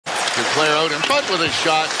Sinclair out in front with his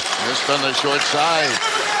shot. Missed on the short side.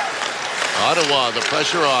 Ottawa, the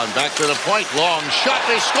pressure on. Back to the point. Long shot.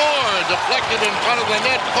 They score. Deflected in front of the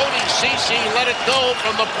net. Cody Ceci let it go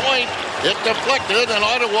from the point. It deflected, and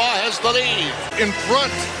Ottawa has the lead. In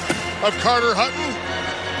front of Carter Hutton.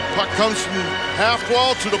 Puck comes from half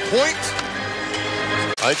wall to the point.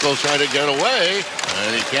 Eichel trying to get away,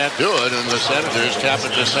 and he can't do it, and the Senators tap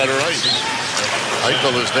it to center ice.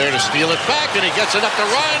 Eichel is there to steal it back, and he gets it up to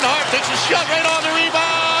Reinhart. Takes a shot right on the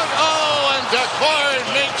rebound. Oh, and Decord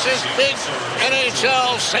makes his big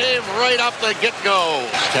NHL save right off the get-go.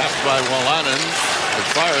 Tapped by Wolanin as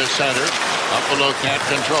far as center. Buffalo can't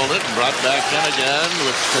control it, and brought back in again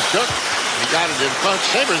with Tkachuk. He got it in front.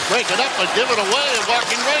 Sabres break it up and give it away. And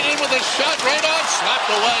walking right in with a shot right on. Slapped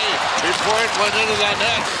away before it went into the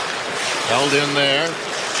net. Held in there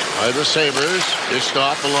by the Sabres.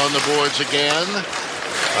 Istop along the boards again.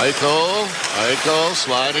 Eichel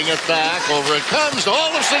sliding it back. Over it comes.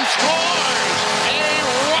 Olofsson scores. A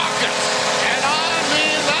rocket. And I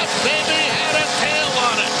mean, that baby had a tail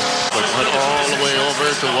on it. But went all the way over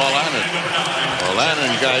to Wolanin.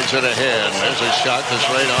 Wolanin guides it ahead. There's a shot that's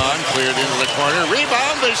right on. Cleared into the corner.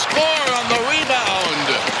 Rebound. They score on the rebound.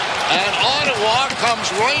 And Ottawa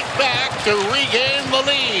comes right back to regain the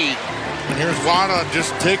lead. And here's Lana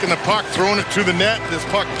just taking the puck, throwing it to the net. This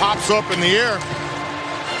puck pops up in the air.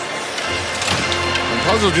 And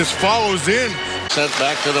Puzzle just follows in. Sent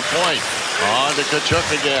back to the point. On to Tkachuk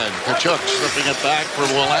again. Tkachuk slipping it back for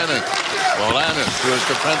Wolanin. Wolanin to his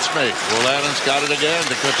defense mate. Wolanin's got it again.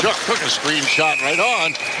 The Tkachuk took a screen shot right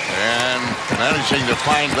on. And managing to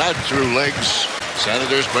find that through legs.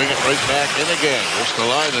 Senators bring it right back in again.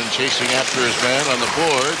 Ristolainen chasing after his man on the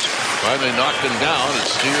boards. Finally knocked him down.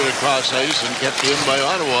 It's steered across ice and kept in by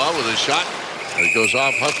Ottawa with a shot. It goes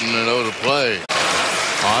off Hutton and out of play.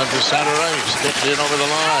 On to center ice. Tipped in over the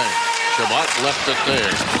line. Shabbat left it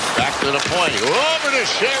there. Back to the point. Over to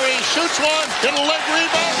Sherry. Shoots one. Get a leg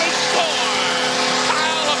rebound. They score.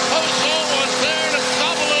 Kyle Okposo was there to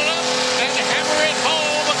gobble it up and hammer it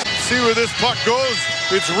home. See where this puck goes.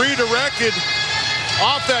 It's redirected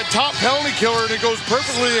off that top penalty killer, and it goes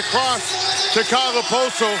perfectly across to Kyle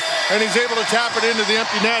Okposo, and he's able to tap it into the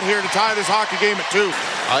empty net here to tie this hockey game at 2.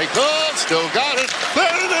 Eichel still got it. There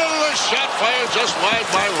it is. Shot fired just wide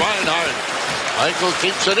by Reinhart. Eichel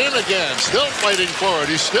keeps it in again. Still fighting for it.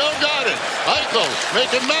 He's still got it. Eichel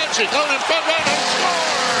making magic out in front. Reinhart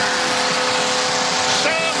scores.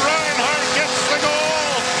 Sam Reinhart gets the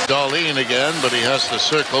goal. Dahlin again, but he has to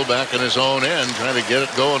circle back in his own end, trying to get it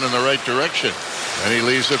going in the right direction. And he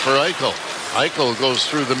leaves it for Eichel. Eichel goes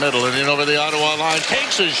through the middle and in over the Ottawa line.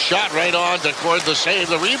 Takes his shot right on. Decord the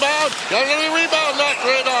save. The rebound. Got a rebound knocked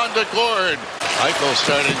right on Decord. Eichel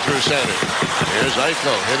starting through center. Here's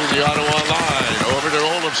Eichel hitting the Ottawa line. Over to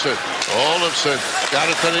Olofsson. Olofsson got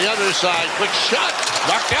it to the other side. Quick shot.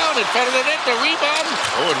 Knocked down in front of the net. The rebound.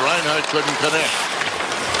 Oh, and Reinhart couldn't connect.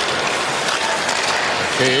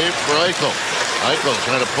 Cave for Eichel. Eichel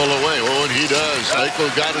trying to pull away. Oh, and he does. Eichel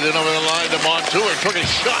got it in over the line to Montour. Took a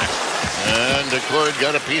shot. And Decord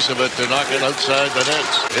got a piece of it to knock it outside the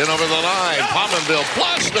nets. In over the line. Pominville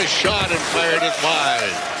blocked the shot and fired it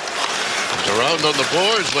wide. It's around on the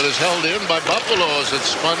boards, but is held in by Buffalo as it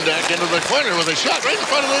spun back into the corner with a shot right in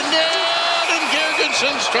front of the net. And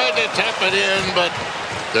Girgensons tried to tap it in, but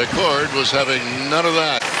Decord was having none of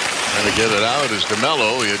that. Trying to get it out is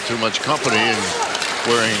DeMello. He had too much company and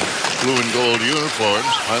wearing blue and gold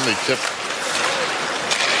uniforms. Finally tipped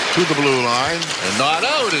to the blue line. And not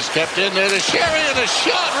out is kept in there to Sherry, and a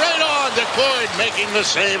shot right on. Decord making the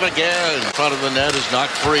save again. In front of the net is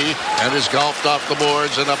knocked free and is golfed off the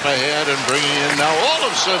boards and up ahead and bringing in now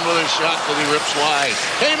Olofsson with a shot that he rips wide.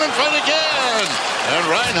 Came in front again. And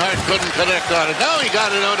Reinhart couldn't connect on it. Now he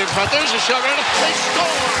got it out in front. There's a shot right up. They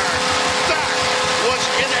score. That was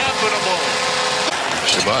inevitable.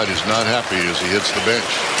 Shabbat is not happy as he hits the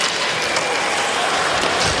bench.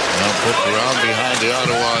 Now put around behind the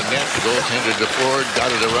Ottawa net. The goaltender DeFord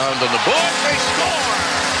got it around on the board. They score!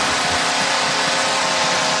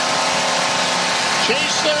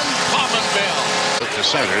 Jason Pominville. Took the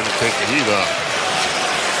center to take the heat off.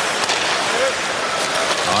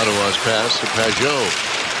 Ottawa's pass to Pajot.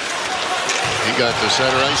 He got the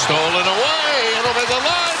center ice stolen away. And over the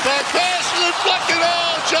line, back pass and deflected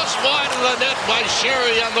just wide of the net by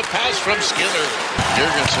Sherry on the pass from Skinner.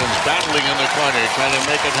 Girgensons battling in the corner, trying to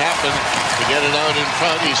make it happen to get it out in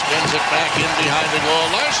front. He spins it back in behind the goal.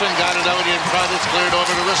 Larson got it out in front. It's cleared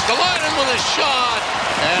over to Ristolainen with a shot.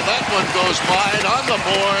 And that one goes wide on the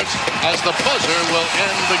boards as the buzzer will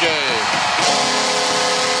end the game.